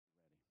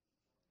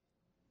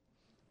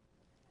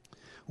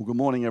Well, good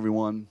morning,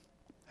 everyone.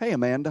 Hey,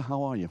 Amanda,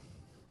 how are you?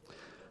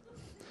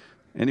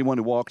 Anyone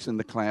who walks in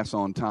the class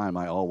on time,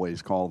 I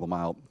always call them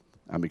out.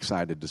 I'm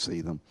excited to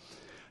see them.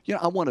 You know,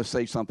 I want to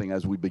say something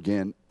as we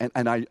begin,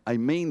 and I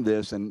mean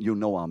this, and you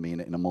know I'll mean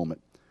it in a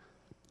moment.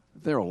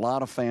 There are a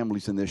lot of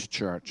families in this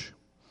church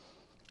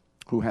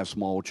who have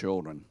small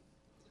children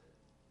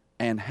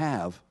and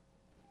have,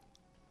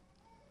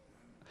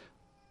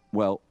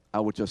 well, I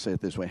would just say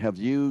it this way, have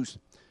used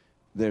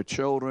their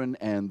children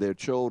and their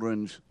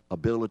children's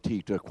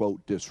ability to,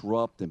 quote,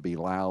 disrupt and be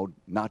loud,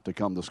 not to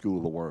come to school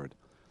of the word.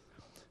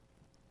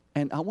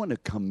 And I want to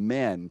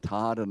commend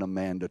Todd and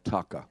Amanda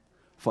Tucker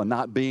for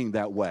not being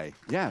that way.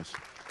 Yes.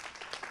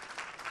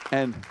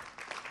 And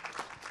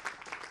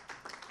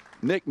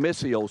Nick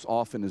Missios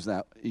often is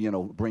that,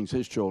 brings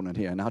his children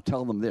here, and I'll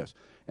tell them this.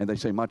 And they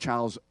say, my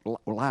child's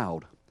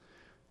loud.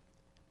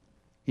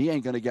 He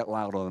ain't going to get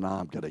louder than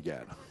I'm going to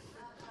get.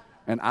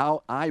 And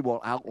I will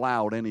out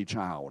loud any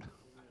child.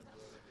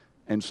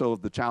 And so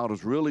if the child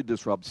is really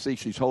disrupted, see,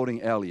 she's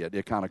holding Elliot,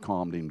 it kind of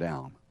calmed him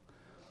down.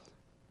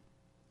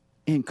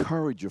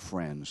 Encourage your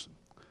friends.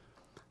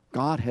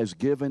 God has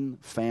given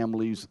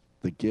families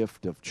the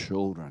gift of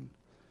children.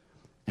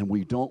 And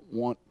we don't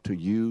want to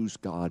use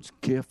God's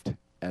gift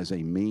as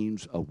a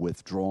means of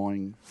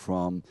withdrawing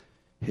from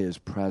his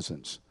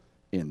presence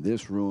in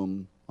this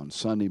room on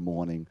Sunday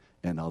morning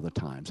and other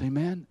times.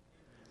 Amen?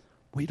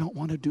 We don't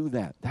want to do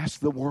that. That's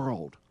the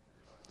world.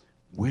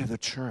 We're the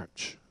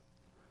church.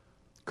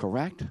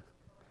 Correct?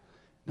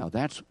 Now,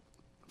 that's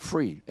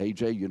free.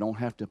 AJ, you don't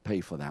have to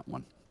pay for that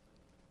one.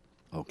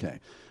 Okay.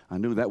 I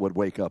knew that would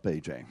wake up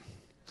AJ.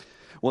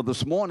 Well,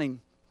 this morning,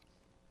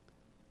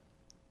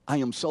 I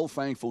am so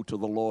thankful to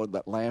the Lord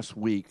that last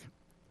week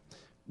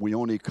we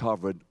only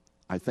covered,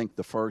 I think,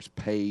 the first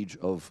page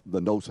of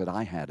the notes that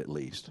I had at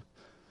least.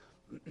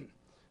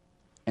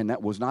 And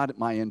that was not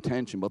my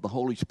intention, but the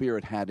Holy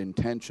Spirit had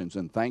intentions,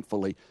 and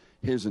thankfully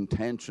his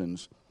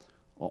intentions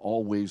are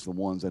always the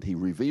ones that he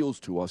reveals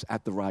to us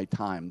at the right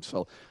time.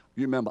 So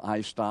you remember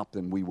I stopped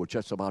and we were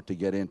just about to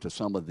get into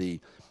some of the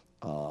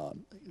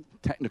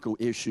technical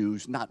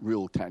issues, not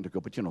real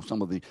technical, but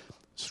some of the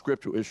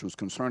scriptural issues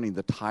concerning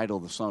the title,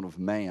 the Son of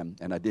Man,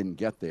 and I didn't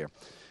get there.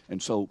 And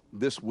so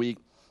this week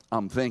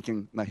I'm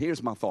thinking, now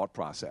here's my thought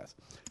process.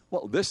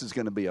 Well, this is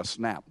going to be a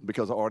snap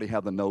because I already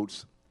have the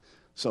notes.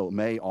 So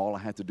all I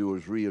have to do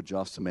is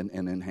readjust them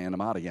and then hand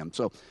them out again.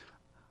 So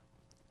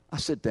I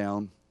sit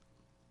down.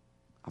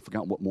 I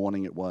forgot what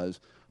morning it was,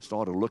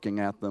 started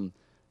looking at them,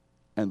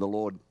 and the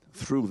Lord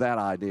threw that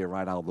idea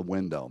right out of the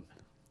window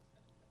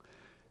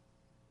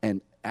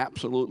and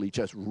absolutely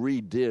just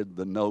redid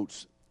the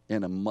notes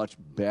in a much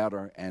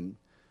better and,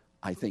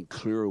 I think,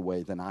 clearer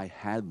way than I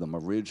had them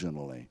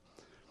originally.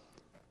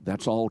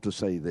 That's all to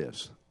say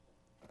this.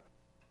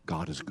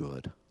 God is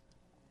good.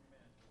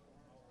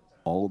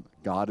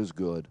 God is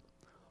good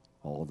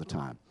all the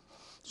time.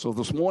 So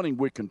this morning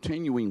we're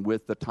continuing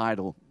with the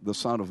title, The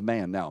Son of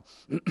Man. Now,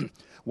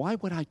 why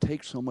would I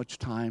take so much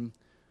time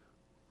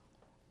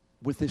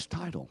with this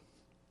title?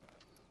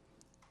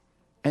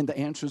 And the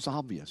answer is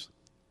obvious.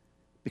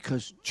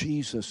 Because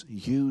Jesus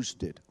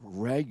used it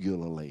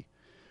regularly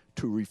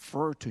to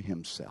refer to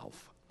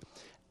himself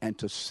and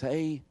to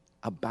say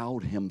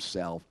about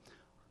himself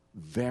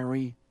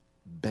very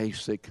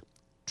basic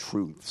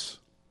truths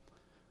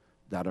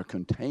that are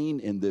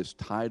contained in this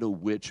title,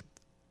 which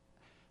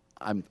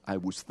I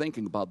was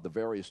thinking about the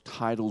various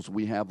titles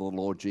we have of the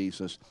Lord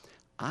Jesus.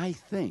 I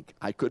think,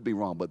 I could be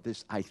wrong, but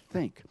I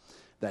think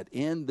that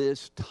in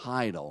this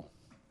title,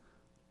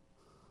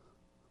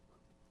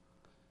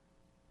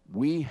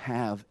 we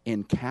have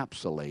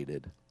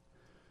encapsulated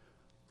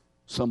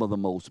some of the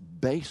most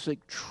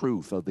basic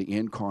truth of the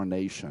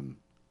incarnation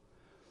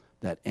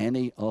that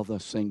any other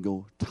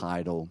single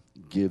title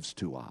gives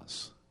to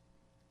us.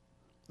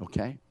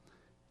 Okay?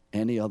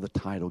 Any other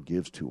title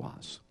gives to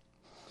us.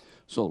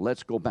 So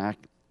let's go back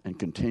and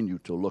continue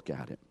to look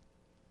at it.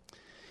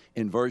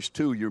 In verse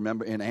 2, you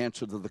remember, in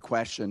answer to the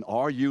question,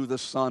 are you the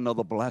Son of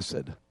the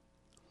Blessed?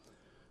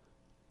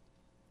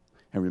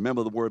 And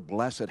remember, the word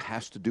blessed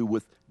has to do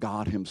with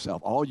God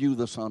himself. Are you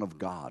the Son of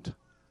God?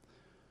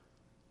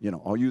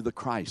 Are you the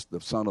Christ, the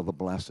Son of the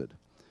Blessed?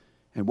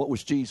 And what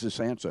was Jesus'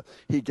 answer?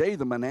 He gave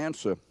them an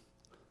answer,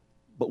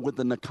 but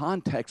within the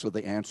context of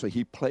the answer,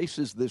 he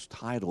places this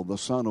title, the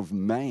Son of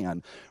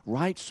Man,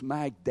 right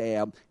smack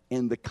dab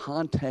in the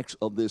context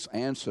of this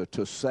answer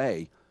to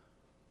say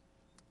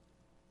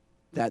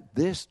that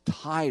this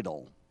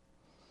title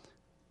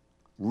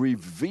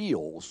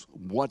reveals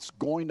what's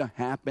going to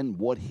happen,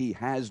 what he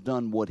has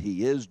done, what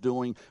he is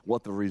doing,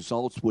 what the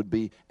results would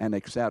be, and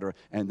etc.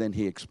 And then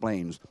he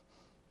explains,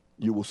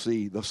 you will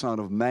see the Son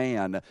of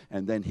Man,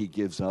 and then he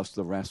gives us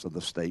the rest of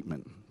the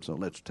statement. So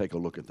let's take a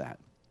look at that.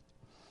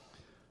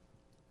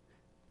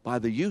 By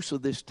the use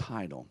of this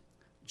title,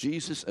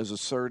 Jesus is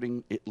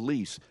asserting at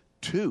least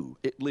two,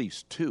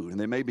 and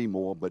there may be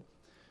more, but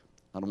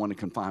I don't want to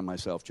confine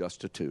myself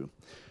just to two.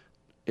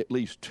 At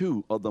least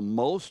two of the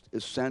most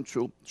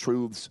essential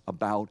truths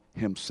about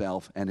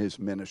himself and his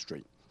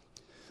ministry.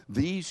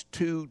 These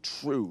two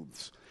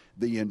truths,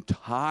 the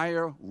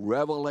entire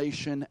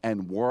revelation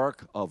and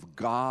work of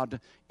God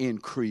in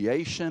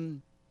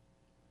creation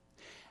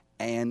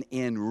and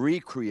in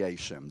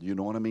recreation. You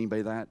know what I mean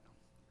by that?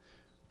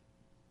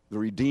 The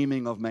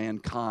redeeming of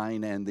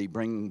mankind and the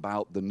bringing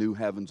about the new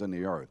heavens and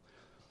the earth.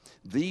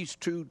 These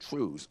two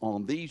truths,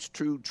 on these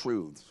two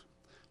truths,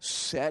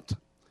 set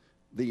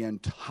the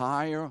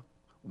entire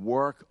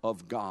work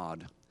of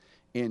God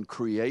in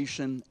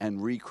creation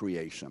and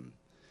recreation.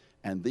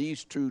 And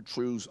these two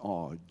truths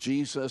are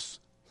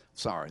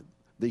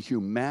the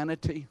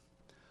humanity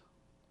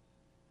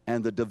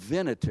and the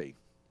divinity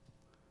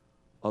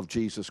of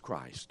Jesus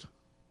Christ.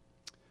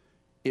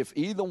 If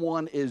either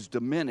one is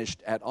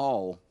diminished at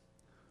all,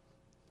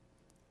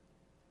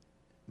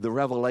 the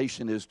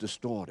revelation is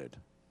distorted.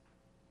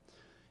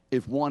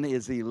 If one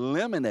is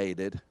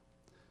eliminated,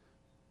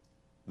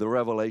 the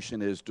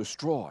revelation is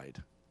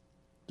destroyed.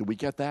 Do we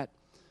get that?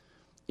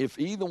 If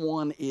either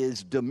one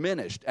is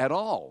diminished at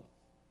all,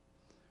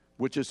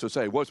 which is to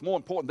say, well, it's more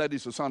important that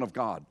he's the Son of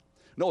God.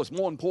 No, it's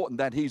more important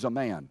that he's a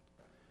man.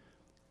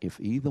 If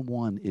either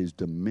one is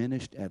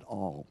diminished at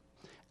all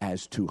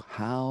as to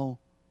how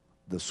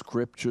the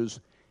Scriptures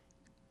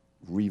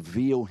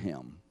reveal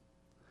him,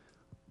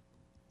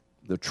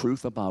 the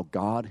truth about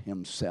God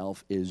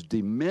himself is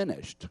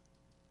diminished.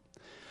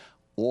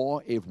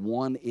 Or if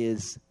one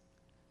is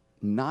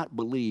not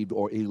believed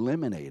or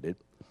eliminated,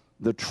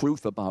 the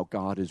truth about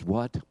God is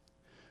what?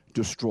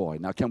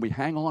 Destroyed. Now, can we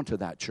hang on to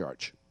that,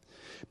 church?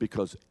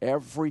 Because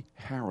every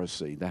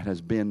heresy that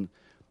has been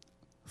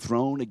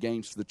thrown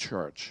against the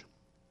church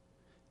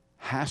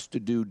has to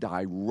do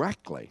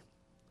directly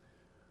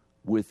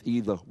with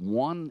either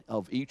one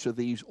of each of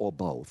these or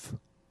both.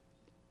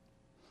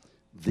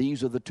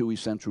 These are the two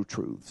essential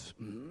truths.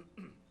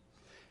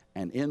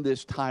 And in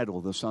this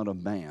title, the Son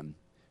of Man,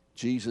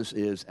 Jesus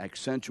is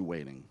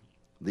accentuating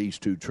these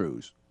two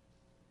truths.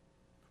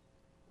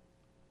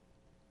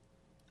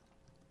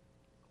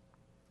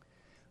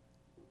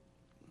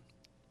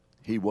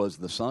 He was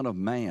the Son of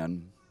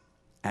Man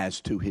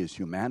as to his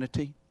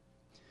humanity,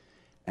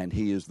 and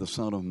he is the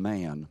Son of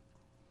Man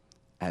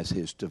as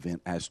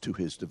to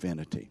his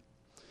divinity.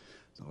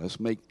 So let's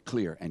make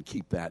clear and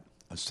keep that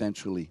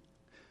essentially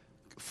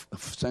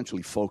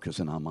focus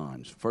in our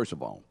minds. First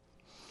of all,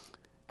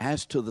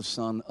 as to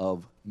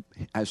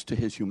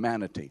his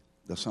humanity,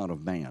 the Son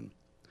of Man,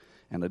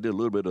 and I did a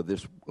little bit of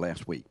this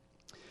last week.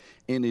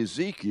 In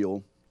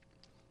Ezekiel,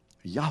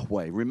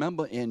 Yahweh,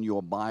 remember in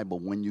your Bible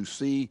when you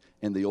see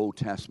in the Old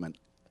Testament,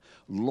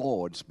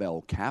 Lord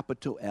spelled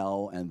capital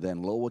L and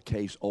then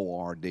lowercase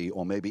O-R-D,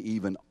 or maybe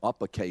even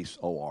uppercase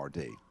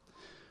O-R-D.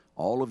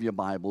 All of your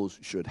Bibles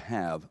should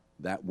have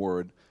that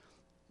word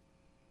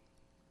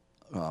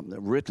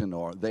written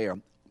or there.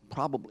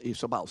 Probably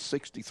it's about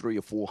 63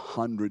 or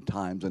 400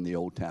 times in the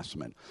Old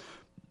Testament.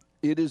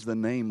 It is the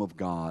name of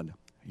God,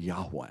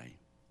 Yahweh.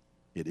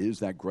 It is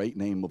that great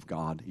name of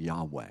God,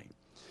 Yahweh.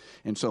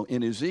 And so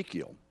in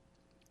Ezekiel,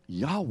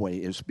 Yahweh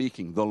is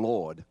speaking, the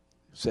Lord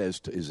says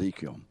to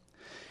Ezekiel.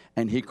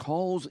 And he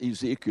calls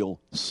Ezekiel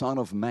Son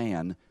of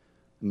Man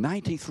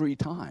 93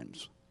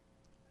 times.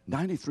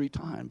 93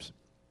 times.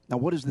 Now,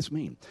 what does this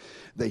mean?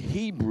 The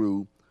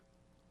Hebrew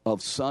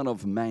of Son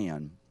of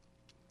Man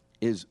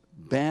is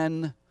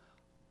Ben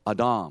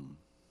Adam,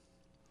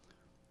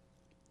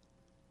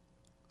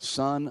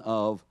 son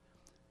of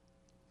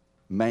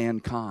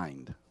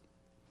mankind.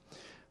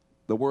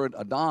 The word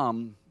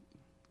Adam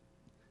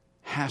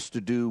has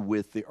to do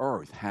with the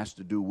earth, has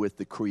to do with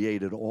the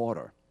created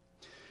order.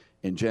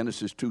 In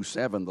Genesis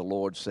 2:7, the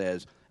Lord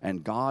says,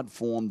 and God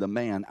formed the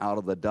man out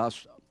of the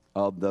dust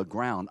of the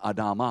ground,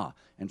 Adamah.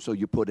 And so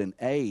you put an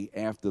A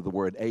after the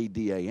word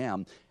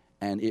A-D-A-M,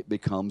 and it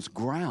becomes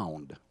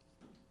ground.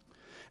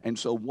 And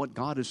so what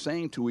God is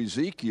saying to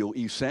Ezekiel,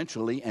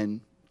 essentially,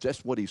 and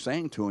just what he's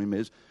saying to him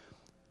is,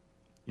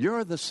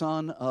 you're the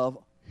son of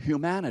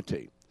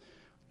humanity.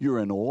 You're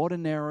an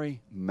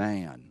ordinary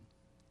man.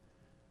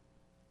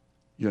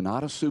 You're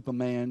not a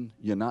Superman.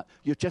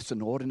 You're just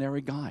an ordinary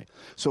guy.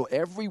 So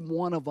every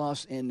one of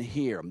us in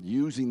here,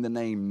 using the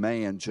name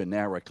man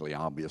generically,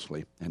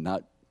 obviously, and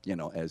not,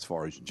 as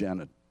far as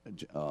gender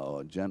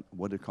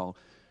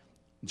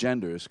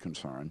is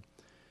concerned,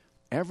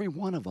 every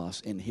one of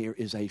us in here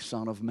is a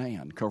son of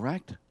man,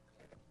 correct?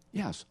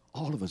 Yes,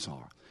 all of us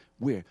are.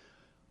 We're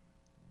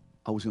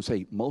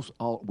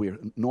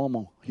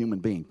normal human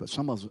beings, but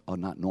some of us are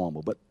not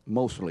normal, but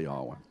mostly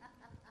are.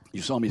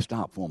 You saw me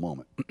stop for a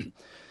moment.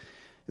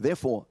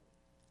 Therefore,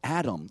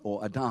 Adam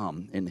or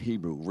Adam in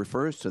Hebrew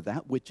refers to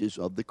that which is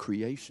of the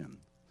creation,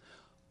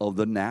 of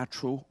the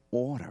natural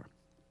order,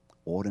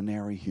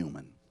 ordinary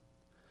human.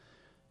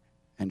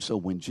 And so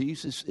when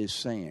Jesus is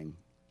saying,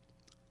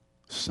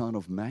 Son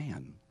of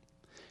Man,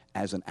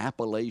 as an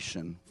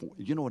appellation,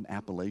 you know what an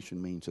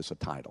appellation means? It's a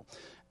title.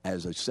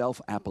 As a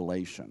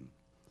self-appellation,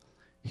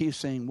 he is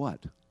saying what?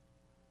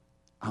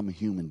 I'm a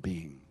human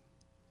being.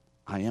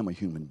 I am a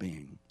human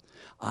being.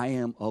 I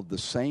am of the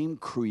same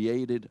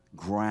created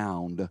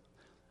ground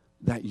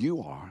that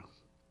you are.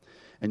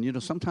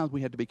 And, sometimes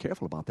we have to be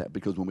careful about that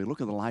because when we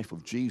look at the life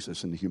of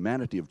Jesus and the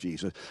humanity of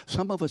Jesus,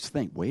 some of us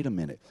think, wait a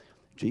minute,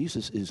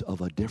 Jesus is of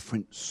a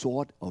different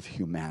sort of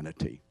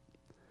humanity.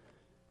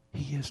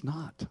 He is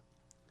not.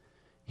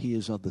 He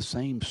is of the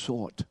same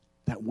sort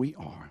that we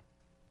are.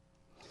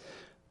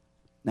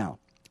 Now,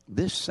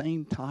 this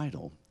same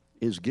title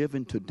is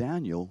given to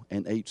Daniel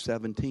in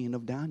 8:17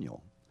 of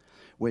Daniel,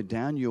 where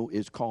Daniel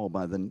is called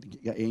by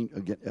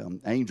the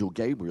angel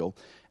Gabriel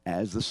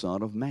as the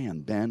Son of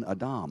Man, Ben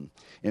Adam,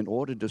 in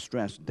order to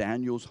stress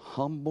Daniel's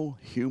humble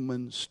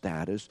human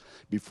status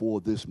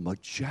before this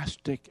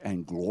majestic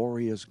and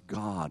glorious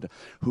God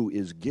who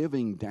is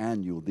giving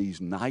Daniel these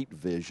night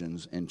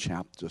visions in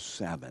chapter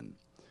 7.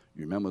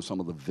 You remember some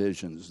of the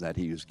visions that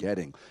he is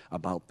getting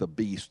about the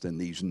beast and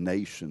these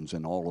nations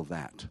and all of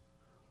that.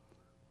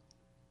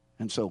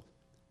 And so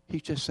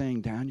he's just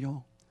saying,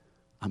 Daniel,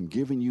 I'm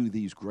giving you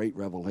these great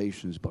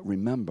revelations, but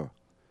remember,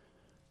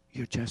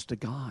 you're just a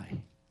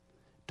guy.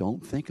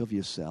 Don't think of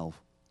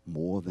yourself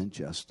more than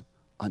just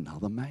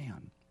another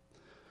man.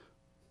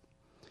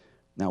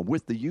 Now,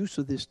 with the use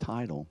of this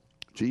title,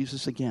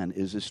 Jesus again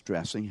is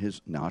stressing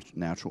his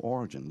natural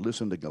origin.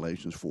 Listen to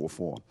Galatians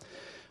 4:4.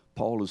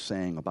 Paul is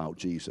saying about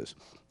Jesus,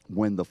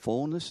 when the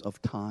fullness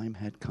of time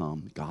had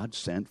come, God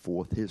sent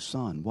forth his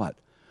son. What?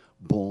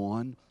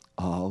 Born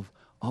of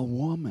a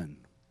woman.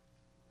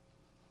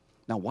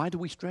 Now, why do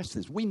we stress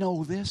this? We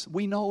know this.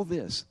 We know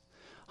this.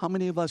 How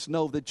many of us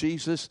know that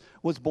Jesus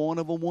was born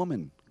of a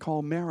woman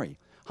called Mary?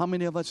 How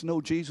many of us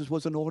know Jesus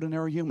was an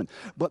ordinary human?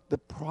 But the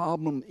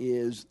problem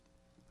is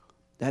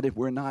that if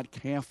we're not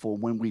careful,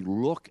 when we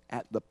look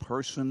at the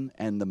person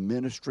and the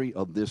ministry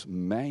of this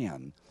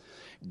man,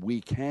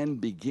 we can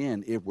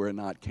begin, if we're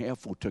not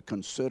careful, to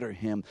consider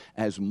him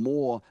as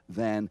more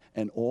than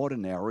an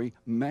ordinary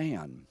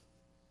man.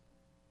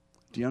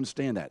 Do you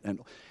understand that? And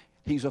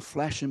he's a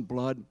flesh and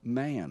blood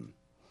man.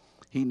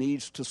 He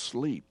needs to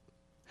sleep.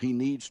 He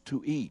needs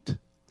to eat.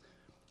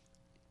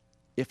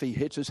 If he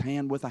hits his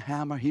hand with a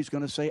hammer, he's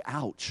going to say,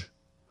 ouch.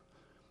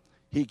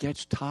 He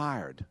gets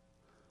tired.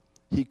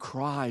 He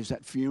cries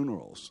at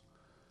funerals.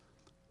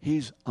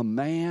 He's a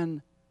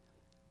man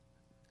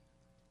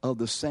of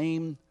the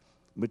same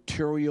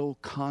material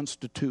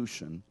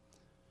constitution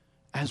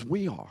as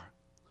we are.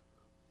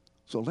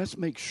 So let's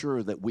make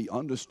sure that we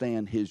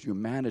understand his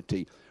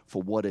humanity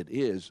for what it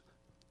is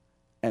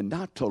and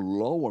not to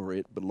lower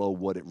it below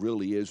what it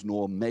really is,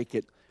 nor make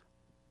it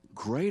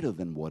greater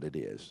than what it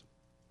is.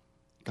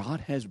 God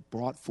has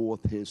brought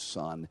forth his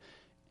son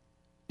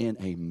in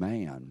a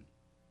man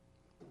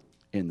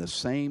in the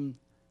same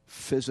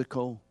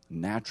physical,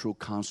 natural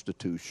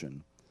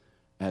constitution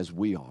as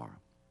we are,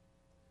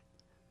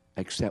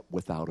 except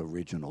without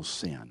original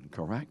sin,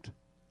 correct?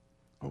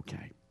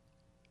 Okay.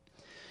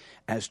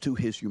 As to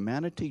his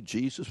humanity,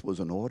 Jesus was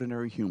an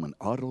ordinary human,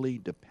 utterly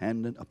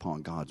dependent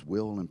upon God's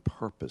will and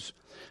purpose,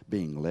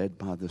 being led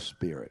by the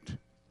Spirit.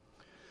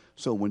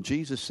 So when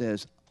Jesus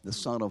says the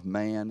Son of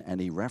Man, and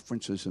he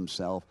references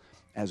himself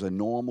as a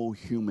normal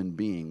human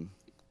being,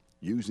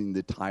 using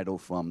the title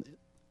from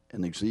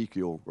an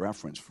Ezekiel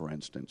reference, for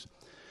instance,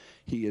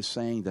 he is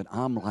saying that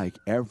I'm like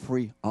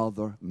every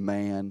other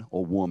man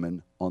or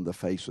woman on the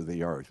face of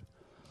the earth.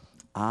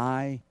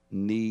 I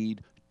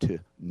need to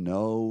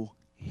know,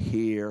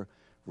 hear,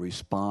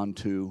 respond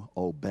to,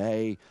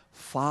 obey,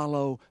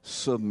 follow,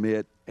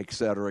 submit,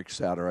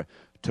 etc.,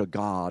 to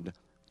God,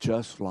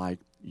 just like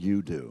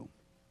you do.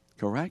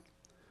 Correct?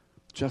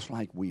 Just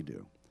like we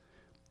do.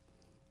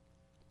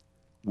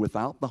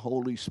 Without the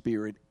Holy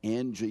Spirit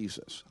in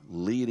Jesus,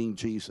 leading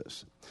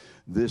Jesus,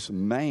 this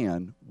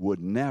man would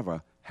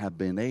never have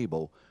been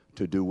able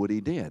to do what he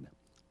did.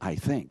 I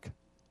think.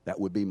 That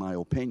would be my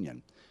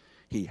opinion.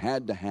 He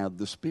had to have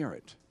the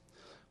Spirit.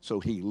 So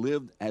he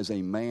lived as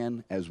a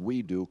man, as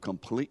we do,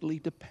 completely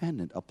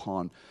dependent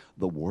upon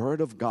the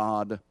Word of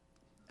God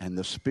and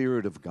the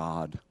Spirit of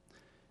God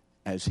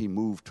as he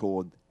moved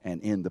toward and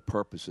in the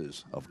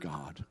purposes of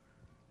God.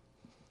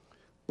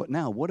 But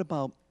now, what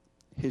about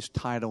his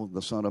title,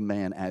 the Son of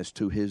Man, as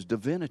to his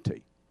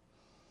divinity?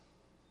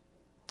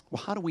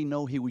 Well, how do we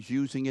know he was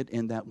using it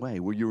in that way?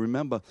 Well, you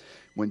remember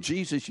when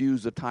Jesus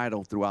used the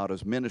title throughout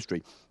his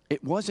ministry,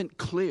 it wasn't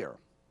clear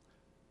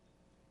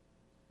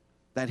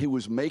that he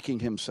was making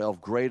himself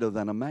greater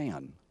than a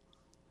man,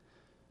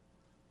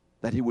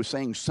 that he was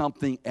saying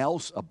something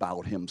else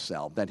about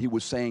himself, that he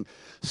was saying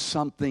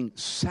something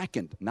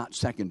second, not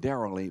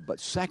secondarily, but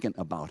second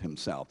about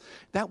himself.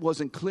 That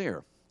wasn't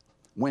clear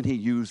when he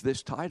used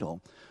this title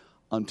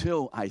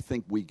until I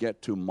think we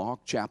get to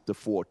Mark chapter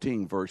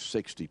 14, verse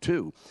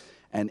 62.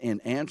 And in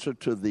answer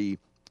to the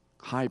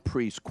high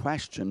priest's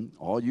question,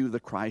 "Are you the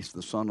Christ,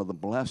 the Son of the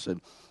Blessed?"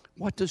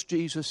 what does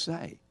Jesus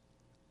say?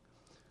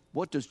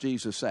 What does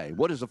Jesus say?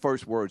 What is the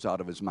first words out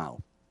of his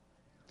mouth?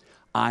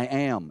 I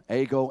am,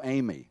 ego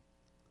eimi.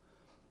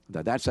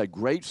 That's a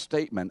great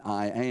statement,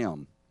 I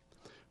am.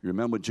 You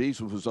remember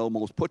Jesus was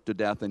almost put to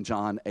death in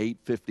John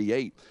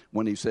 8:58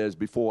 when he says,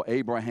 before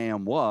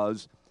Abraham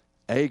was,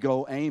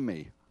 ego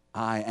eimi,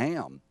 I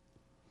am.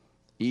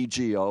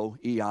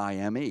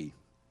 E-G-O-E-I-M-E.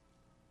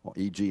 or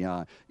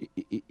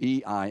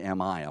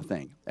E-I-M-I, I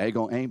think.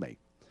 Ego eimi.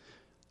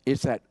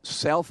 It's that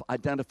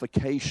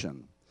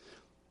self-identification,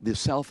 the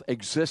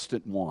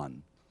self-existent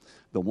one,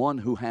 the one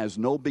who has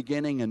no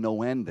beginning and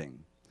no ending.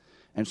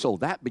 And so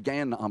that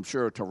began, I'm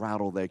sure, to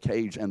rattle their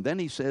cage. And then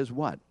he says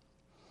what?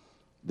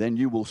 Then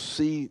you will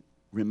see,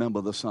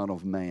 remember the Son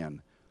of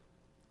Man.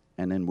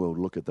 And then we'll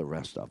look at the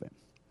rest of it.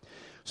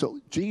 So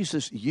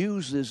Jesus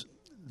uses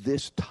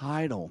this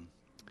title.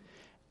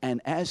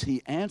 And as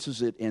he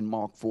answers it in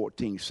Mark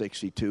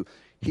 14:62,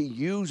 he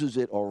uses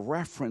it or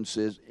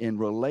references in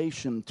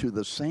relation to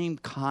the same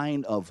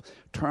kind of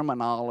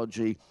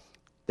terminology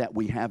that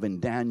we have in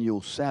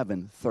Daniel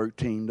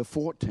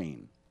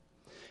 7:13-14.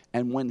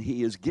 And when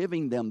he is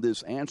giving them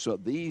this answer,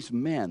 these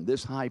men,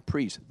 this high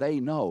priest, they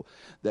know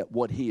that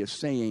what he is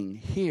saying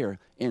here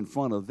in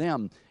front of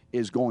them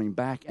is going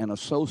back and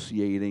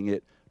associating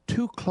it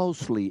too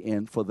closely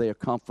in for their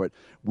comfort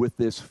with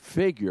this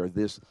figure,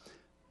 this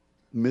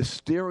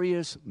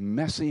mysterious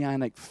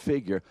messianic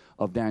figure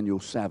of Daniel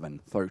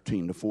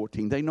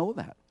 7:13-14. They know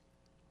that.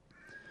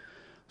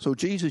 So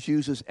Jesus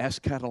uses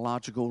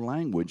eschatological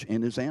language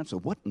in his answer.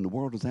 What in the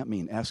world does that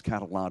mean,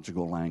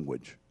 eschatological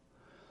language?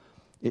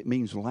 It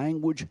means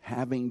language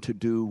having to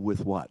do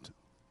with what?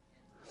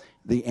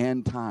 The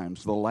end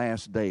times, the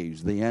last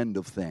days, the end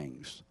of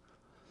things.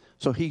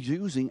 So he's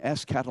using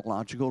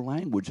eschatological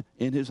language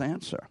in his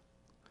answer.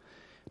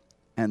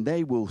 And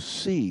they will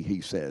see,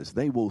 he says,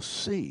 they will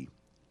see.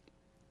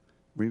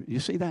 You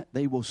see that?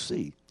 They will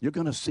see. You're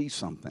going to see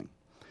something.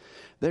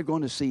 They're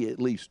going to see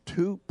at least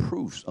two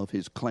proofs of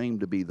his claim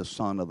to be the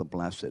Son of the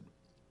Blessed,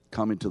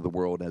 coming to the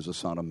world as a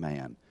Son of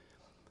Man,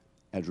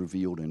 as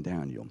revealed in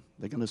Daniel.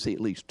 They're going to see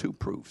at least two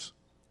proofs.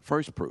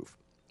 First proof,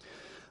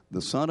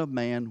 the Son of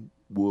Man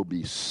will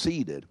be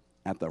seated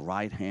at the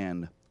right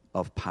hand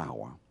of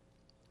power.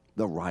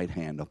 The right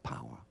hand of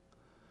power.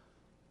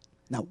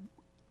 Now,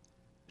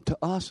 to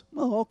us,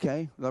 oh,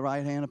 okay, the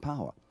right hand of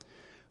power.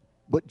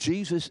 But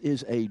Jesus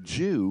is a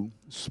Jew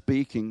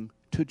speaking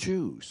to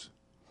Jews.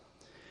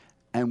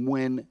 And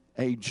when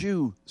a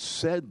Jew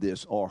said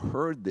this or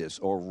heard this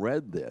or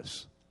read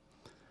this,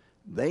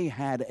 they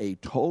had a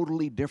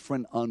totally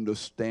different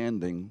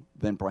understanding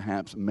than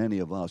perhaps many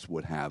of us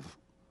would have.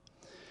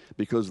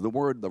 Because the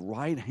word, the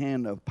right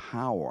hand of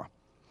power,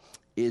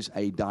 is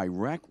a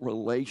direct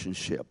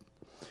relationship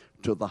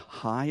to the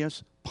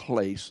highest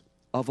place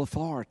of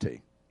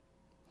authority.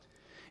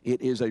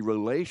 It is a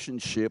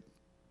relationship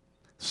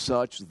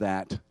such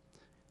that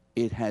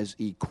it has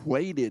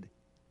equated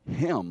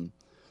him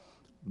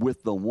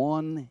with the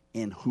one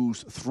in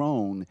whose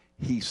throne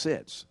he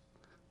sits.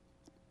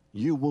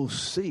 You will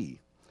see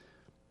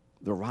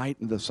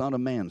the Son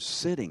of Man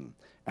sitting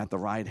at the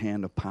right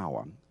hand of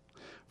power.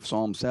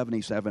 Psalm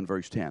 77,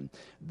 verse 10.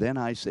 Then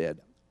I said,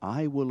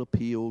 I will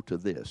appeal to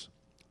this,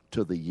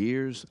 to the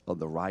years of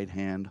the right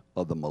hand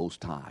of the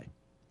Most High.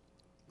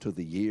 To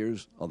the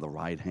years of the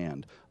right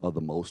hand of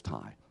the Most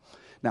High.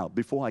 Now,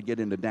 before I get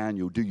into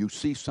Daniel, do you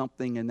see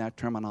something in that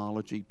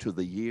terminology? To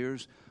the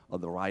years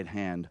of the right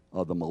hand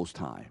of the Most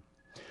High.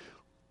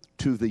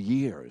 To the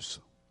years.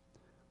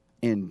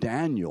 In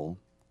Daniel,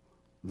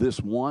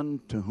 this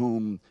one to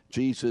whom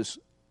Jesus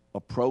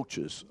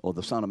approaches, or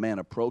the Son of Man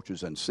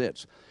approaches and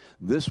sits,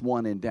 this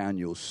one in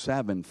Daniel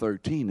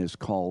 7:13 is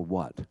called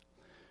what?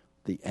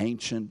 The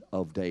Ancient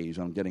of Days.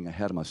 I'm getting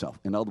ahead of myself.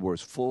 In other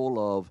words,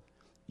 full of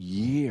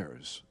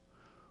years.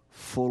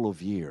 Full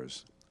of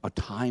years. A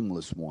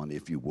timeless one,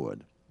 if you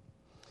would.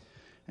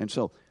 And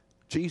so,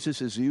 Jesus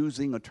is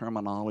using a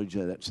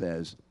terminology that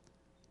says,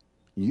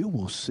 you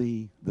will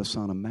see the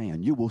Son of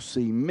Man. You will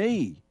see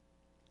me.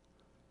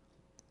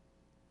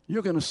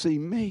 You're going to see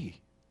me.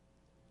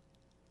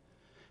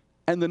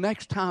 And the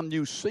next time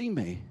you see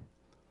me,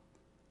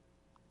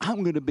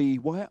 I'm going to be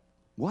what?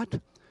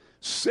 What?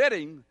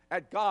 Sitting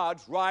at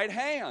God's right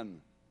hand.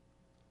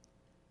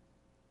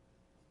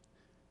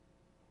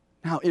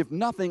 Now, if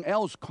nothing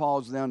else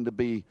caused them to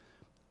be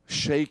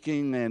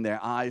shaking and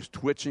their eyes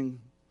twitching,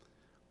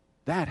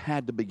 that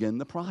had to begin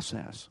the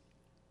process.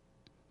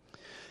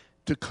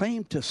 To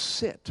claim to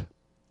sit,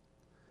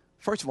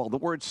 first of all, the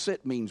word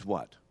sit means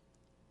what?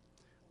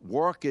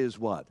 Work is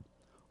what?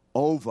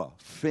 Over,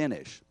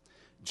 finish.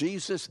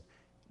 Jesus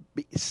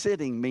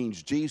sitting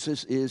means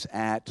Jesus is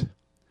at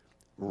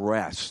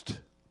rest.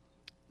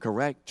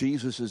 Correct?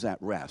 Jesus is at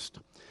rest.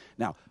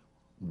 Now,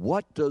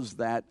 what does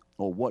that,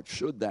 or what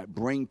should that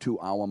bring to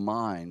our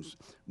minds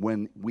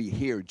when we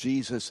hear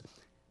Jesus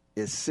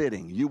is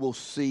sitting? You will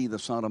see the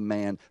Son of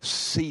Man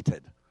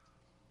seated.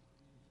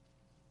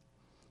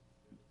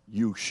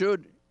 You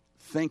should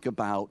think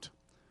about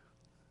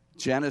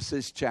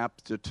Genesis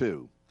chapter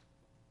 2,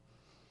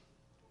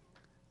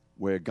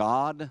 where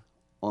God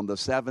on the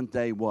seventh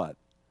day what?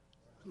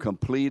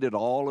 Completed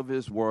all of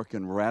his work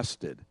and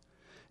rested.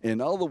 In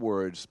other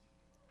words,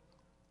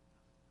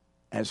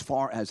 as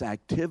far as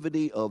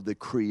activity of the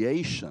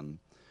creation,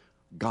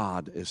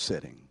 God is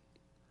sitting.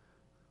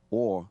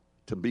 Or,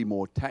 to be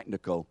more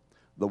technical,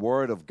 the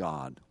Word of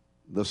God,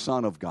 the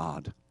Son of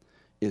God,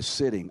 is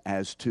sitting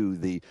as to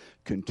the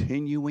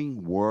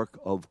continuing work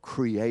of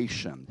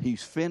creation.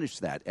 He's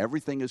finished that.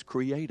 Everything is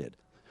created.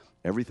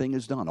 Everything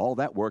is done. All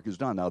that work is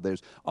done. Now,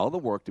 there's other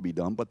work to be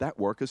done, but that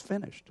work is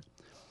finished.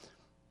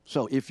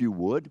 So, if you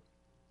would,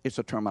 it's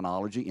a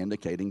terminology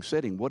indicating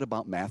sitting. What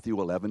about Matthew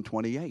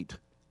 11:28?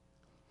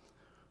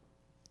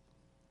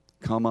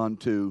 Come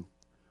unto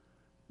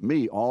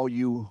me, all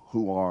you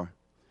who are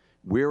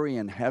weary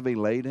and heavy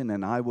laden,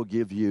 and I will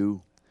give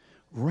you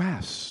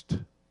rest.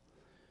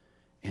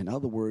 In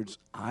other words,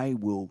 I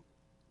will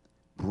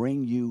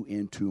bring you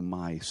into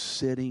my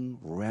sitting,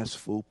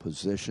 restful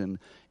position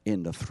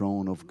in the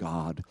throne of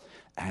God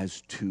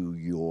as to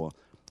your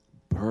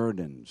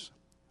burdens,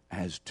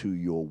 as to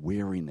your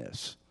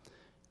weariness,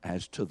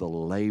 as to the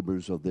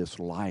labors of this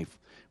life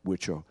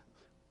which are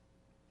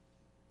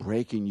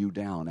breaking you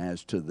down,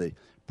 as to the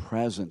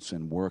presence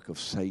and work of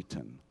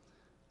Satan.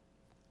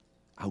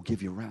 I'll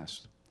give you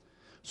rest.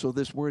 So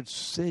this word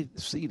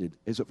seated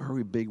is a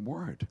very big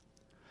word.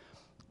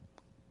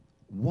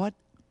 What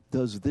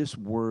does this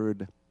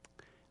word,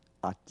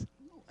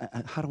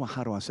 how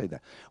do I say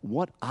that?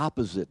 What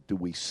opposite do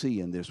we see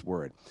in this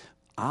word?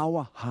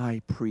 Our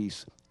high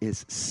priest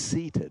is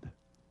seated.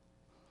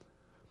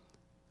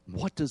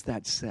 What does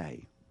that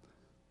say?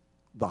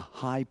 The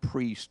high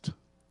priest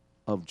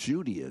of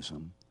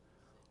Judaism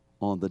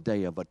on the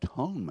Day of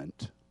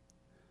Atonement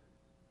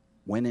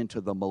went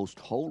into the most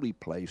holy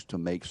place to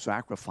make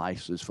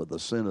sacrifices for the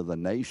sin of the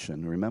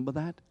nation. Remember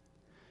that?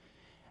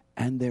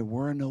 And there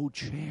were no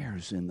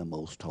chairs in the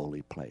most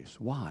holy place.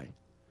 Why?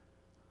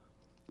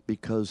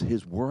 Because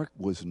his work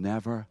was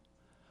never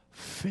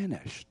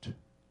finished.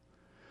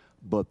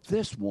 But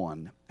this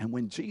one, and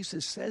when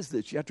Jesus says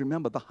this, you have to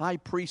remember the high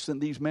priests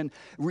and these men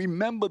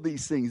remember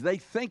these things. They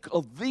think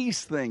of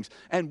these things,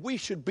 and we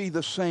should be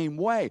the same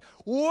way.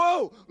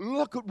 Whoa,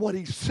 look at what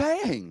he's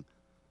saying.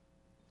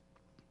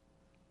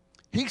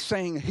 He's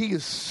saying he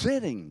is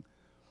sitting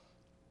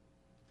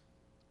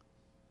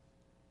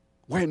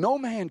where no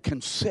man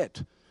can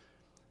sit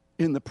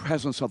in the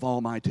presence of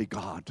Almighty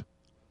God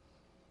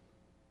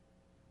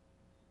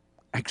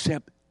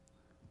except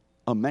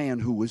a man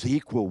who was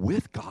equal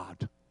with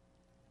God,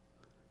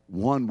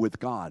 one with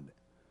God.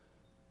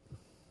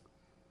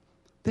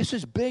 This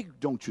is big,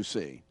 don't you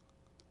see?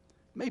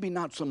 Maybe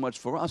not so much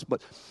for us,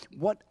 but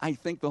what I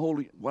believe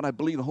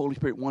the Holy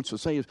Spirit wants to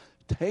say is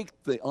take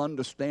the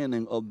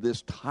understanding of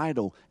this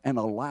title and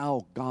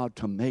allow God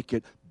to make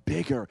it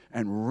bigger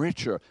and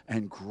richer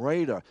and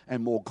greater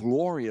and more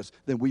glorious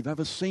than we've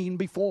ever seen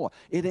before.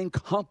 It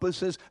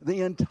encompasses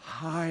the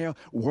entire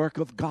work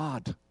of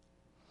God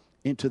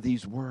into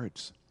these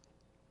words.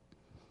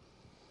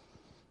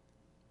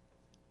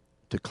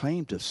 To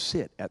claim to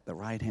sit at the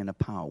right hand of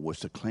power was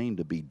to claim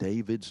to be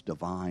David's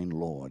divine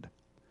Lord.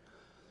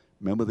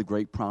 Remember the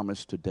great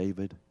promise to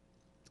David?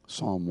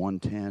 Psalm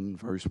 110,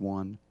 verse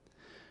 1.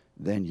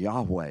 Then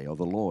Yahweh, or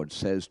the Lord,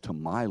 says to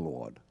my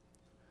Lord,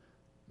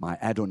 my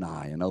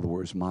Adonai, in other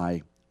words,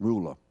 my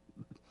ruler,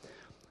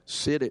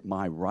 sit at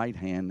my right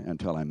hand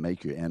until I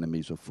make your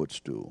enemies a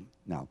footstool.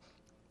 Now,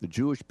 the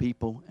Jewish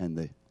people and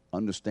the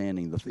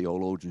understanding, the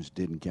theologians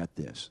didn't get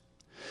this.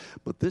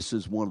 But this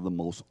is one of the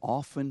most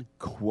often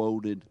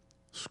quoted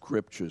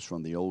scriptures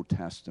from the Old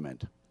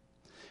Testament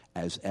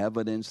as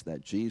evidence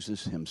that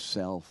Jesus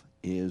himself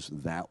is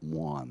that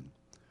one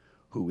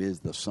who is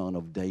the Son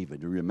of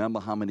David. You remember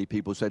how many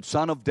people said,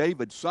 Son of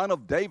David, Son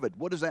of David.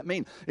 What does that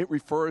mean? It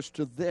refers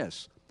to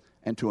this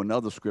and to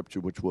another scripture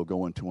which we'll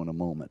go into in a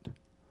moment.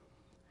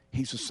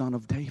 He's the Son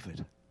of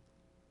David.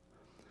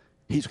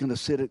 He's going to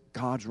sit at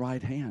God's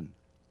right hand.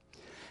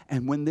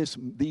 And when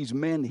these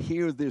men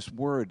hear this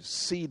word,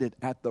 seated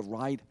at the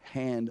right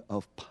hand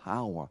of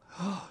power,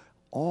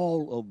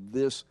 all of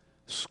this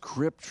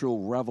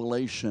scriptural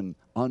revelation,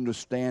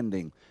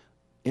 understanding,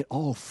 it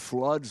all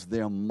floods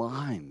their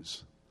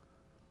minds.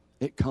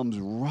 It comes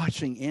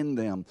rushing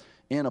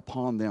in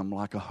upon them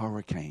like a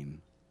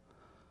hurricane.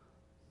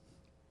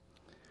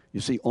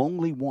 You see,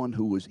 only one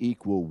who is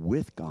equal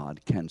with God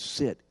can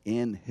sit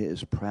in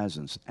his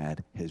presence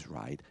at his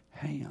right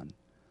hand.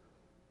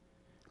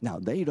 Now,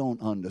 they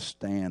don't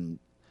understand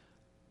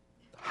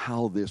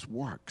how this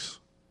works.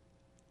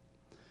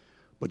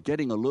 But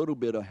getting a little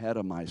bit ahead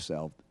of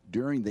myself,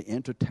 during the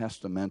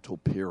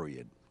intertestamental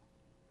period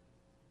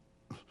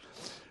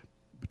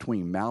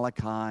between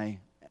Malachi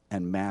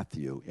and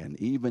Matthew, and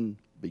even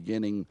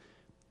beginning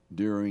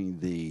during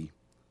the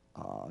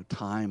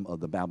time of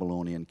the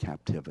Babylonian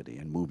captivity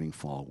and moving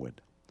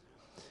forward,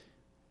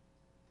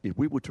 if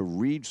we were to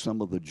read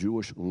some of the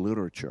Jewish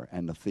literature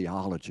and the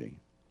theology,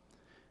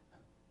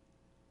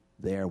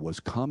 there was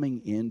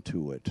coming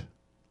into it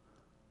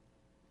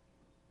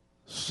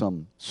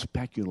some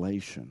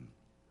speculation.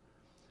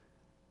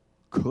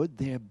 Could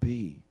there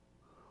be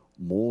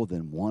more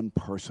than one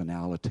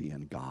personality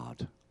in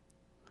God?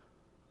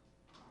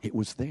 It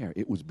was there.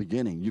 It was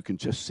beginning. You can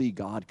just see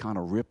God kind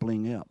of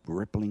rippling up,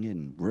 rippling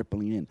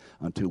in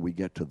until we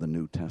get to the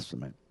New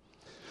Testament.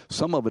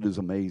 Some of it is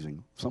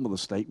amazing. Some of the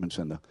statements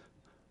and the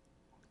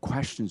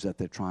questions that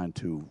they're trying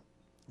to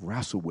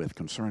wrestle with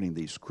concerning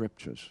these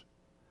scriptures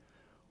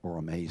are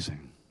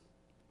amazing.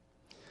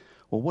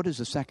 Well, what is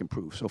the second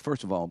proof? So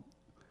first of all,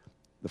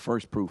 the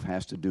first proof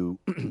has to do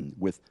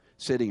with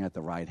sitting at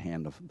the right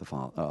hand of the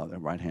Father, the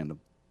right hand of,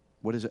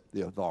 what is it?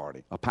 The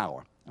authority, a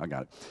power. I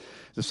got it.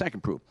 The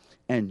second proof,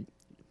 and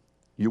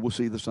you will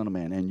see the Son of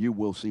Man, and you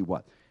will see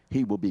what?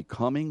 He will be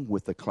coming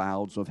with the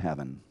clouds of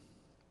heaven.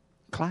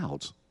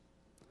 Clouds.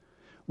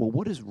 Well,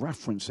 what is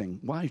referencing?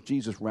 Why is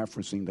Jesus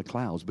referencing the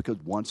clouds? Because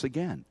once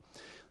again,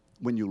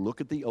 when you look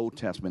at the Old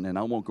Testament, and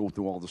I won't go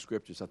through all the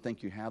scriptures, I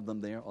think you have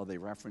them there, or they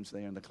reference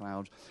there in the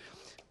clouds.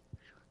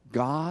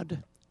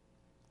 God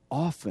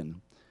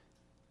often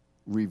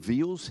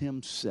reveals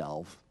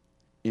himself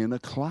in a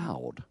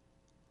cloud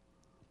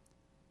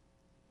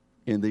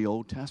in the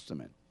Old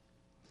Testament.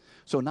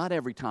 So not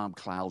every time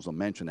clouds are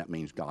mentioned, that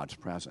means God's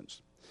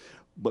presence.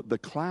 But the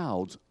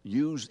clouds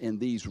used in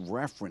these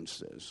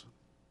references,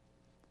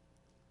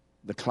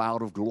 the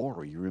cloud of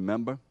glory, you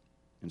remember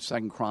in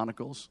 2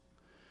 Chronicles,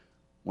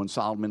 when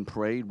Solomon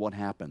prayed, what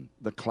happened?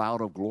 The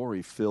cloud of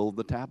glory filled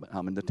the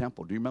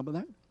temple. Do you remember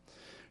that?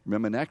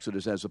 Remember in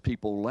Exodus, as the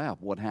people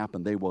left, what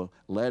happened? They were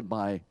led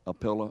by a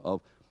pillar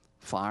of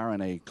fire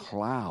and a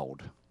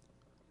cloud.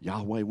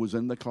 Yahweh was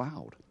in the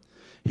cloud.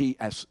 He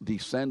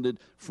descended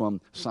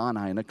from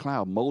Sinai in a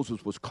cloud.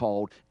 Moses was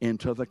called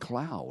into the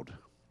cloud.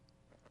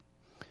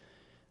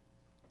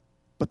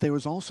 But there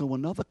was also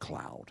another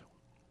cloud,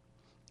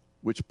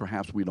 which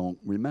perhaps we don't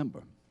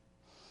remember.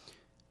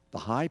 The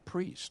high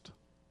priest,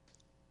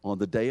 on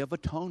the Day of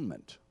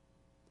Atonement,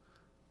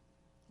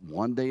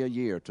 one day a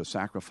year to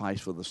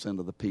sacrifice for the sin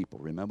of the people.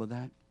 Remember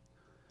that?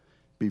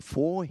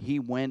 Before he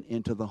went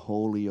into the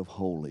Holy of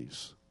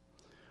Holies,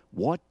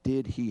 what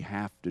did he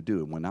have to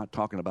do? We're not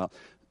talking about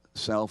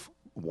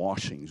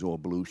self-washings or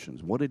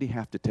ablutions. What did he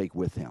have to take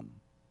with him?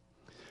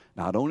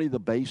 Not only the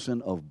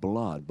basin of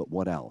blood, but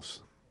what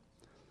else?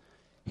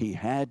 He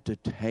had to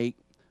take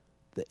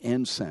the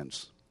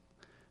incense,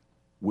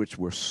 which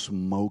were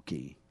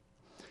smoky,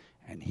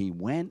 and he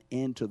went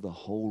into the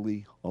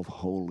Holy of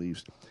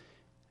Holies,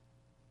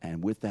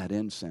 and with that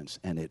incense,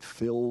 and it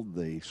filled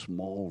the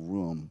small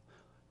room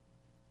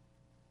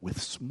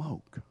with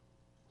smoke.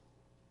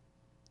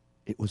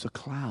 It was a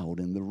cloud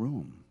in the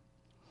room.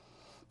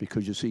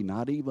 Because you see,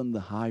 not even the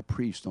high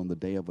priest on the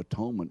Day of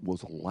Atonement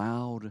was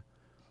allowed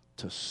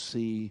to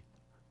see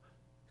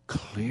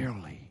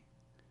clearly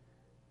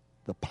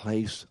the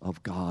place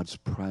of God's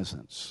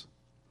presence,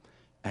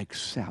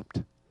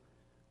 except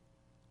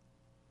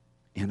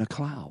in a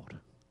cloud.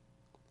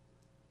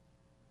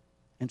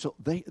 And so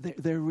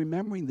they're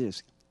remembering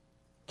this.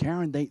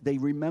 Karen, they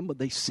remember,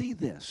 they see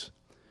this.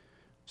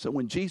 So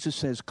when Jesus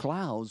says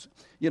clouds,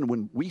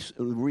 when we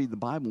read the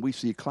Bible, we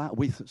see a cloud,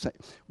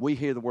 we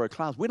hear the word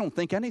clouds. We don't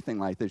think anything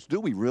like this, do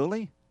we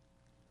really?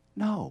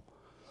 No.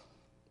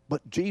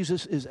 But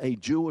Jesus is a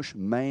Jewish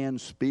man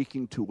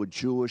speaking to a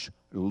Jewish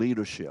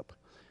leadership.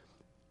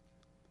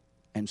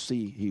 And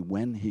see,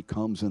 when he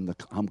comes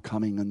I'm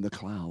coming in the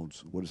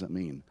clouds. What does that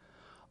mean?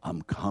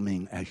 I'm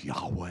coming as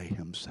Yahweh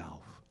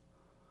himself.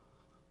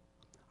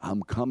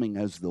 I'm coming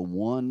as the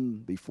one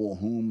before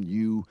whom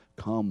you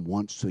come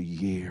once a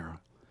year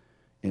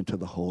into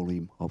the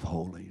Holy of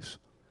Holies.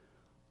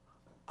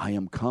 I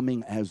am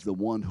coming as the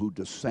one who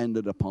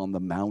descended upon the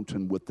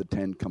mountain with the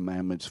 10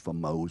 Commandments for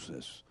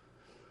Moses.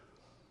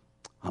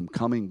 I'm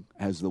coming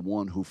as the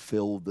one who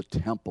filled the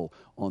temple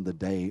on the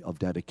day of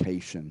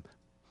dedication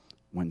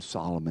when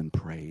Solomon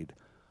prayed.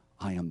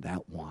 I am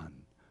that one.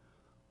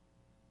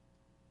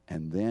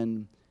 And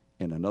then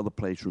in another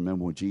place,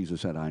 remember when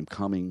Jesus said, I'm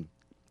coming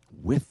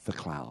with the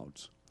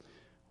clouds.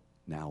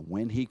 Now,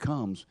 when he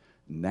comes,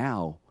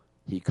 now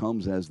he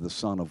comes as the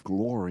Son of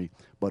Glory.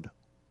 But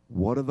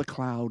what are the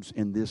clouds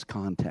in this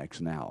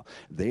context now?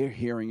 They're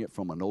hearing it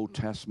from an Old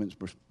Testament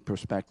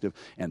perspective,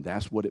 and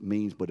that's what it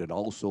means, but it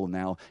also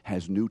now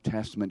has New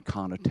Testament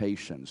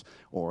connotations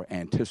or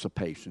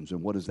anticipations.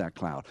 And what is that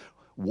cloud?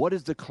 What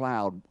is the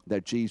cloud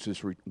that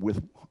Jesus,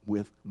 with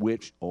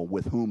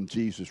whom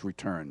Jesus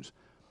returns?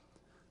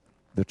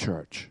 The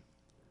church.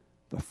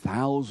 The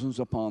thousands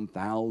upon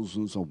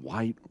thousands of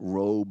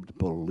white-robed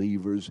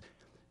believers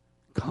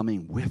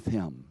coming with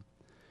him.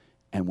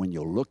 And when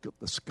you look at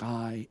the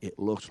sky, it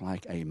looks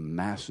like a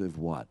massive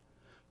what?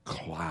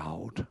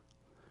 Cloud.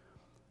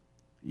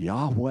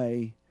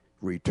 Yahweh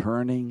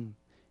returning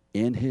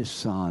in his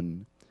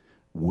Son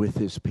with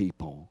his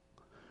people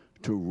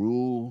to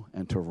rule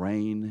and to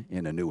reign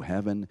in a new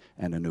heaven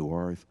and a new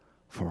earth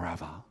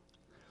forever.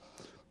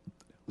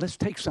 Let's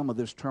take some of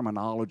this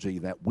terminology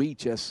that we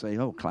just say,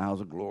 oh,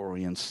 clouds of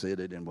glory and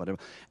seated and whatever,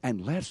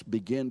 and let's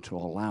begin to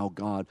allow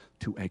God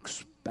to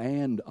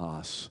expand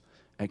us,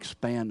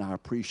 expand our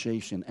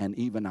appreciation and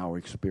even our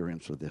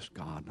experience of this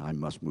God. I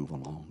must move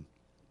along.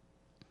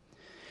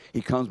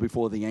 He comes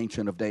before the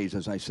Ancient of Days,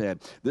 as I said.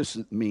 This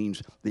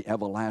means the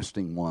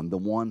everlasting one, the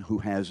one who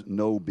has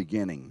no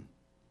beginning.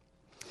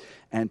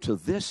 And to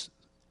this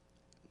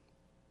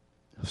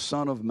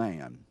Son of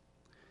Man,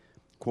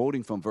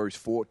 quoting from verse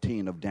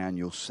 14 of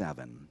Daniel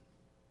 7,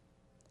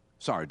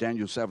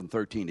 Daniel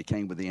 7:13, he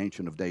came with the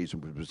Ancient of Days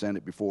and was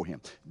presented before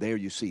him. There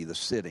you see the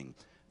sitting,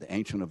 the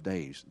Ancient of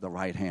Days, the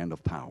right hand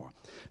of power.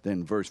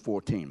 Then verse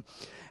 14,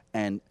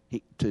 and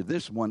to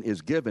this one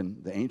is given,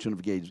 the Ancient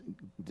of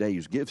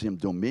Days gives him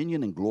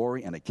dominion and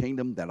glory and a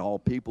kingdom that all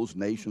peoples,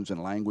 nations,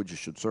 and languages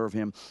should serve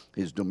him.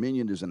 His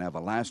dominion is an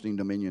everlasting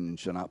dominion and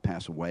shall not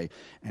pass away,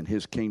 and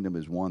his kingdom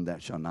is one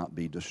that shall not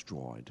be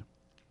destroyed.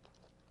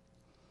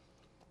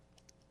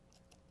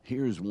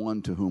 Here's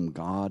one to whom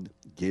God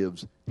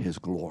gives his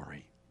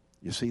glory.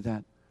 You see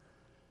that?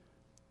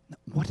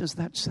 What does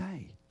that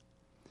say?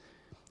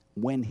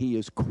 When he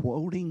is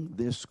quoting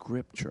this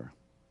scripture,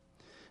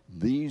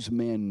 these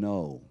men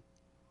know,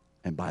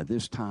 and by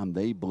this time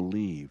they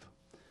believe,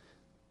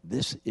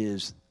 this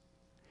is,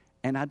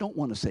 and I don't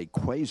want to say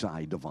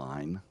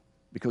quasi-divine,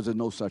 because there's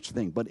no such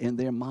thing, but in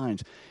their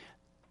minds,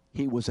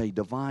 he was a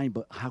divine,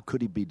 but how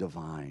could he be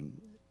divine?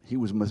 He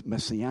was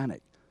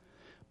messianic.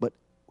 But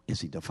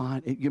is he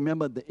divine? You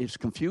remember, it's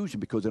confusion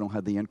because they don't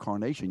have the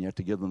incarnation yet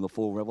to give them the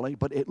full revelation,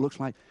 but it looks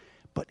like,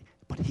 but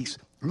he's,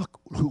 look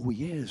who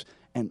he is.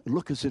 And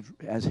look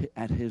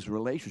at his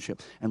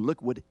relationship, and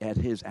look at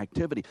his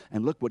activity,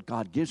 and look what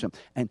God gives him.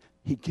 And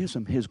he gives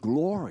him his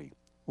glory.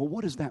 Well,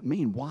 what does that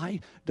mean? Why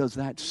does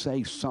that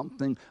say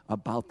something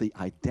about the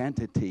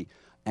identity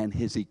and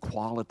his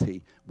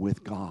equality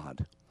with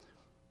God?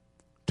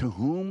 To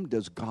whom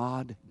does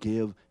God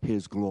give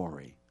his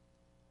glory?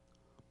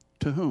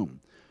 To whom?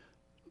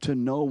 To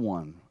no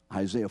one.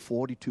 Isaiah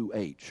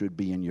 42:8 should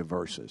be in your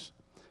verses.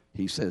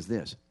 He says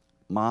this,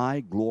 my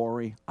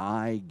glory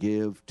I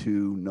give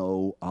to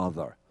no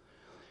other.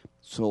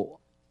 So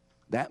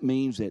that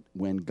means that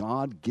when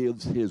God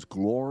gives his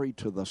glory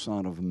to the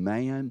Son of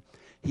Man,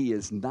 he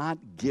is not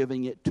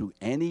giving it to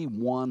any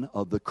one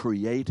of the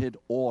created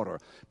order,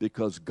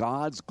 because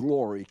God's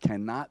glory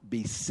cannot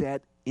be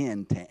set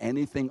into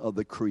anything of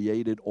the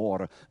created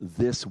order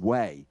this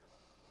way.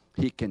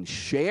 He can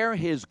share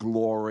his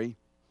glory,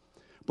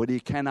 but he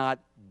cannot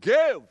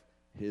give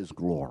his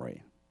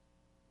glory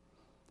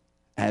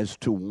as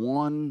to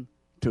one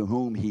to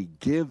whom he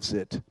gives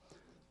it,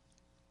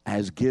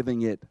 as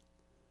giving it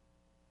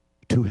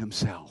to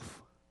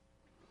himself.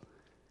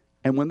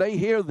 And when they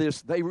hear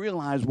this, they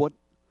realize what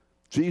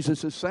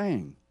Jesus is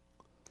saying.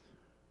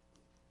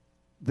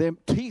 Their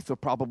teeth are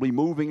probably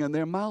moving in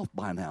their mouth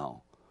by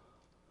now.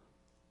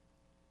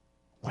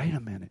 Wait a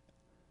minute.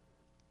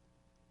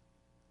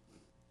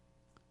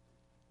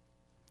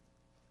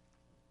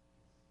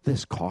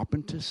 This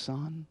carpenter's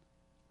son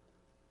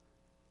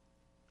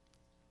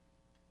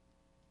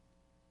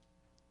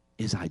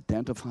is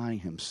identifying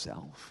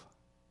himself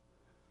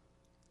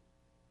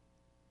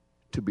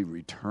to be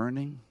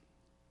returning,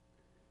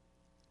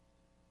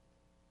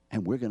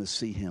 and we're going to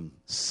see him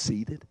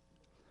seated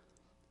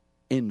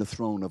in the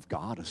throne of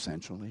God,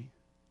 essentially.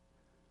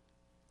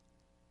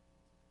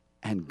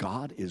 And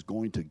God is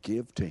going to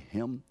give to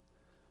him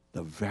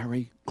the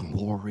very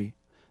glory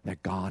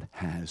that God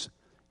has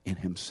in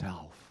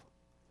himself.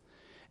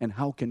 And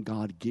how can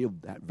God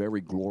give that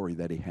very glory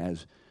that he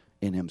has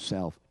in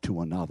himself to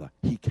another?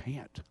 He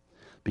can't,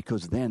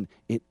 because then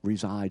it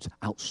resides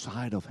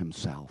outside of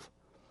himself.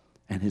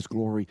 And his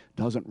glory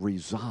doesn't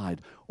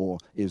reside or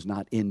is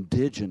not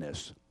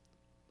indigenous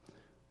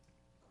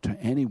to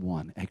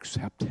anyone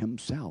except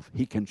himself.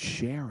 He can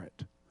share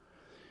it,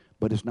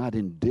 but it's not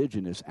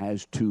indigenous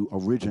as to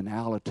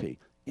originality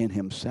in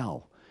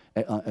himself,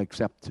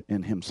 except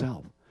in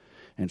himself.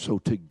 And so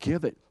to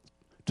give it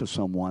to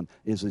someone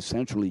is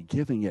essentially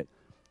giving it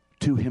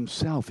to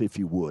himself, if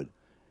you would.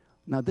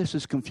 Now, this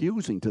is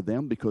confusing to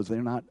them because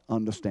they're not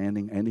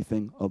understanding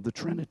anything of the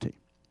Trinity.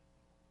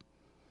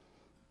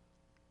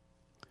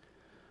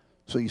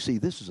 So you see,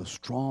 this is a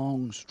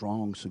strong,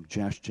 strong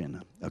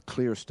suggestion, a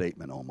clear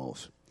statement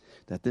almost,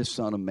 that this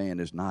Son of Man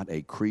is not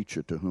a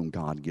creature to whom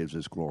God gives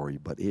his glory,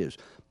 but is,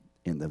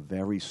 in the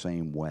very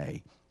same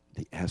way,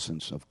 the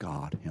essence of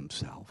God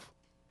himself.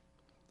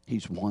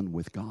 He's one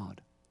with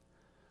God.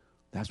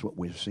 That's what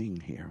we're seeing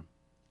here.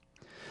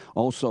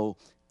 Also,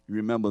 you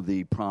remember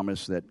the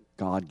promise that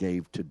God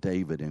gave to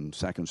David in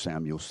 2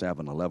 Samuel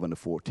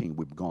 7:11-14.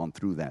 We've gone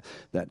through that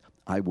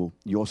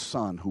your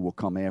son who will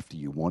come after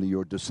you, one of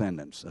your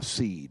descendants, a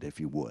seed,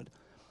 if you would,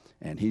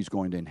 and he's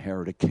going to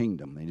inherit a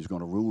kingdom, and he's going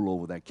to rule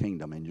over that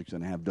kingdom, and you're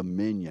going to have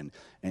dominion,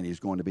 and he's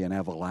going to be an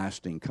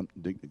everlasting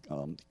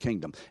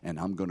kingdom, and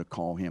I'm going to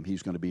call him,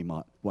 he's going to be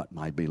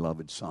my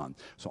beloved son.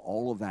 So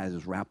all of that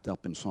is wrapped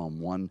up in Psalm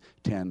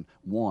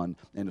 110:1,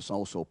 and it's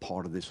also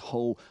part of this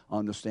whole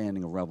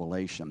understanding of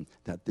Revelation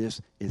that this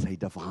is a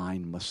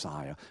divine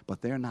Messiah.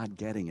 But they're not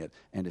getting it,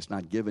 and it's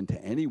not given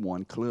to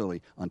anyone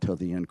clearly until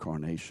the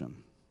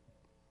incarnation.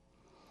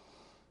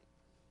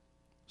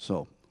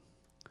 So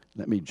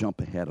let me jump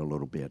ahead a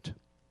little bit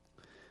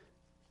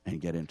and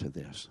get into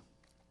this.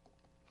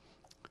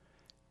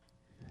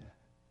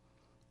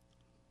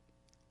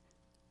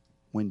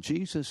 When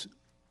Jesus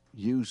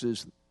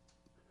uses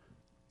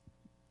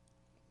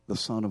the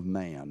Son of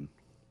Man,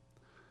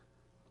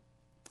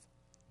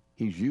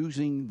 he's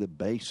using the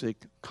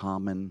basic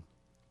common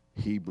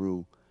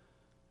Hebrew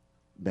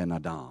Ben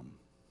Adam.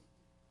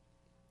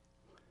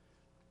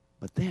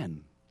 But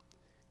then,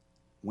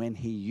 when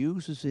he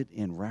uses it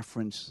in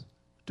reference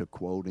to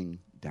quoting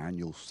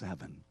Daniel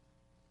 7,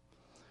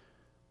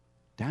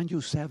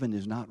 Daniel 7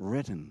 is not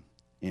written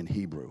in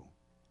Hebrew.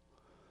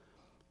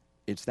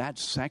 It's that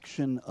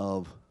section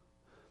of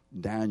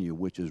Daniel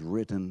which is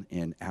written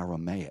in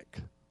Aramaic.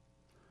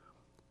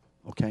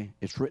 Okay?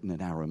 It's written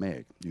in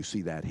Aramaic. You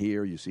see that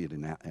here. You see it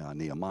in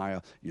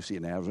Nehemiah. You see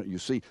it in Ezra. You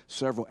see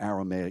several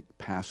Aramaic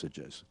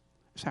passages.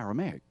 It's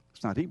Aramaic.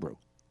 It's not Hebrew.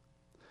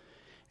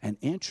 And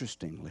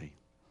interestingly,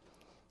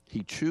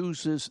 he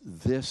chooses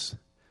this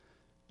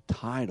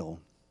title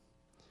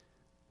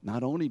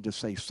not only to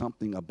say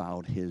something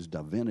about his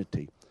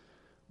divinity,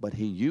 but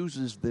he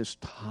uses this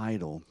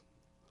title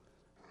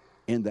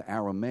in the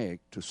Aramaic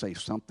to say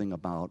something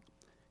about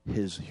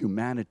his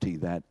humanity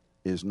that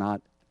is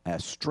not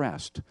as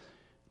stressed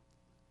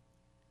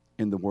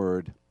in the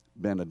word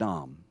Ben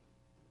Adam.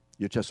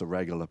 You're just a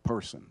regular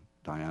person,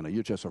 Diana.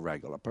 You're just a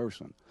regular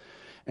person.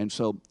 And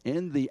so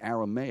in the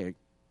Aramaic,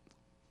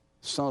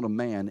 Son of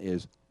Man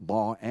is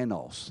Bar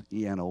Enos,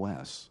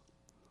 E-N-O-S.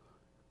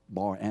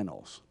 Bar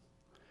Enos.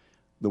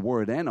 The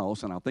word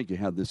Enos, and I think you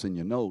have this in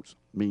your notes,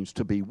 means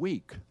to be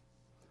weak.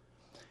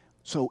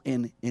 So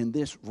in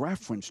this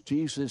reference,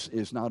 Jesus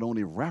is not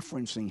only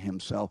referencing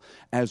himself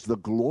as the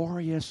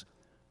glorious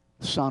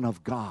Son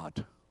of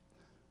God,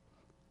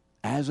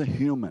 as a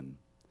human,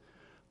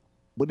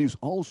 but he's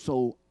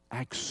also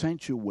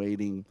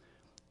accentuating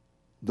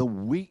the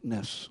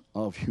weakness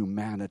of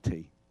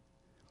humanity,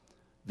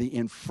 the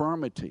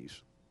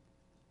infirmities,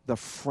 the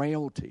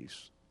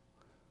frailties,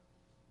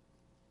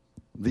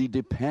 the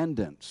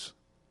dependence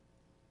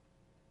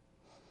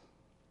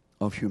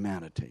of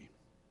humanity.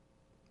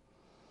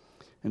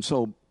 And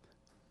so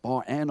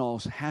Bar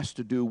Enos has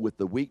to do with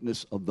the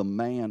weakness of the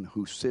man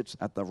who sits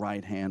at the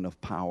right hand of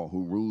power,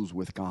 who rules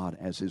with God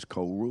as his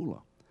co-ruler.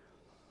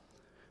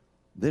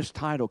 This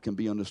title can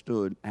be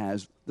understood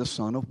as the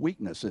son of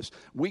weaknesses,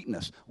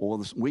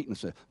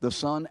 the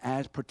son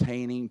as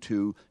pertaining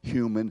to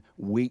human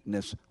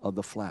weakness of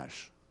the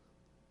flesh.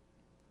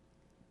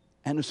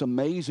 And it's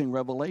amazing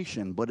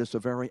revelation, but it's a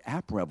very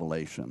apt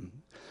revelation,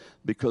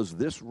 because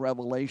this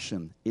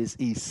revelation is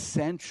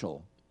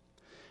essential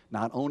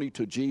not only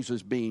to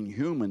Jesus being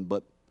human,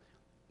 but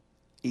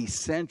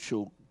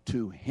essential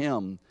to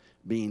him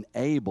being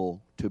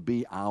able to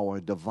be our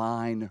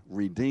divine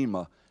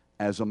Redeemer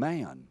as a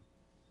man.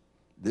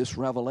 This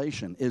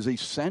revelation is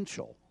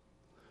essential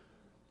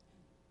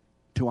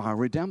to our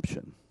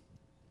redemption.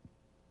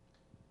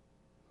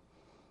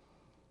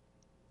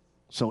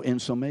 So in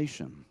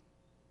summation,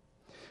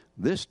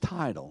 this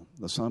title,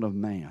 the Son of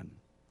Man,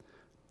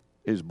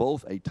 is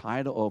both a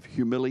title of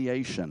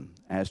humiliation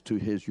as to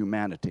his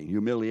humanity.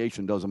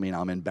 Humiliation doesn't mean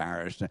I'm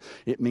embarrassed.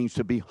 It means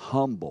to be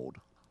humbled,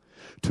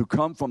 to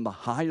come from the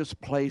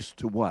highest place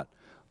to what?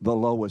 The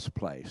lowest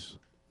place.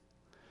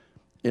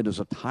 It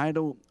is a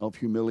title of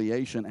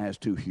humiliation as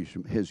to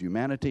his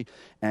humanity,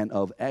 and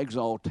of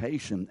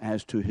exaltation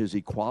as to his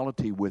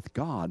equality with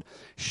God,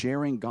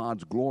 sharing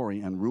God's glory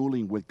and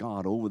ruling with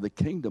God over the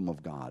kingdom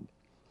of God.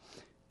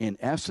 In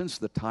essence,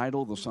 the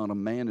title, the Son of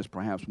Man, is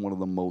perhaps one of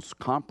the most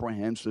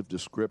comprehensive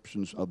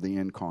descriptions of the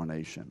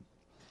incarnation.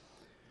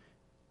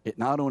 It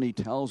not only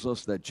tells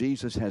us that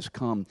Jesus has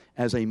come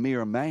as a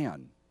mere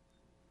man,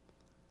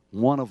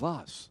 one of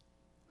us,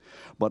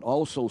 but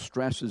also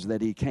stresses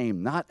that he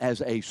came not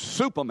as a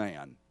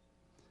Superman.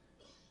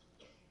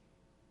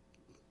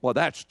 Well,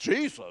 that's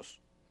Jesus.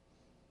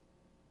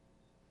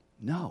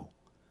 No.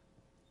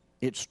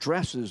 It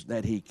stresses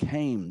that he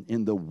came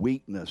in the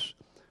weakness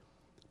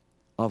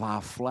of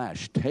our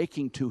flesh,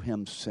 taking to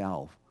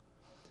himself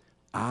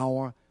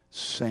our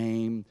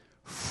same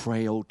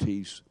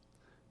frailties.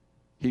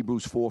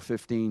 Hebrews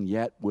 4:15,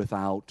 yet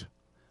without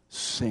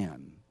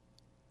sin.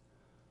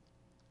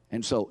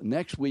 And so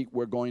next week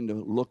we're going to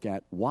look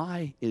at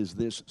why is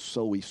this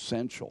so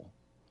essential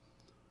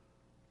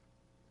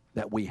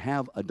that we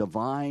have a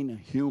divine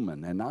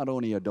human, and not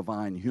only a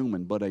divine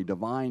human, but a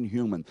divine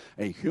human,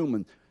 a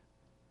human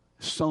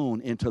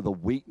sown into the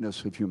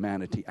weakness of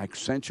humanity,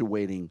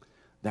 accentuating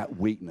that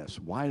weakness.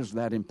 Why is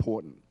that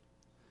important?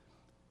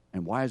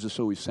 And why is it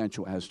so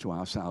essential as to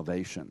our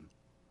salvation?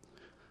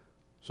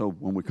 So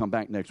when we come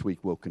back next week,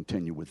 we'll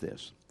continue with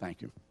this.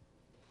 Thank you.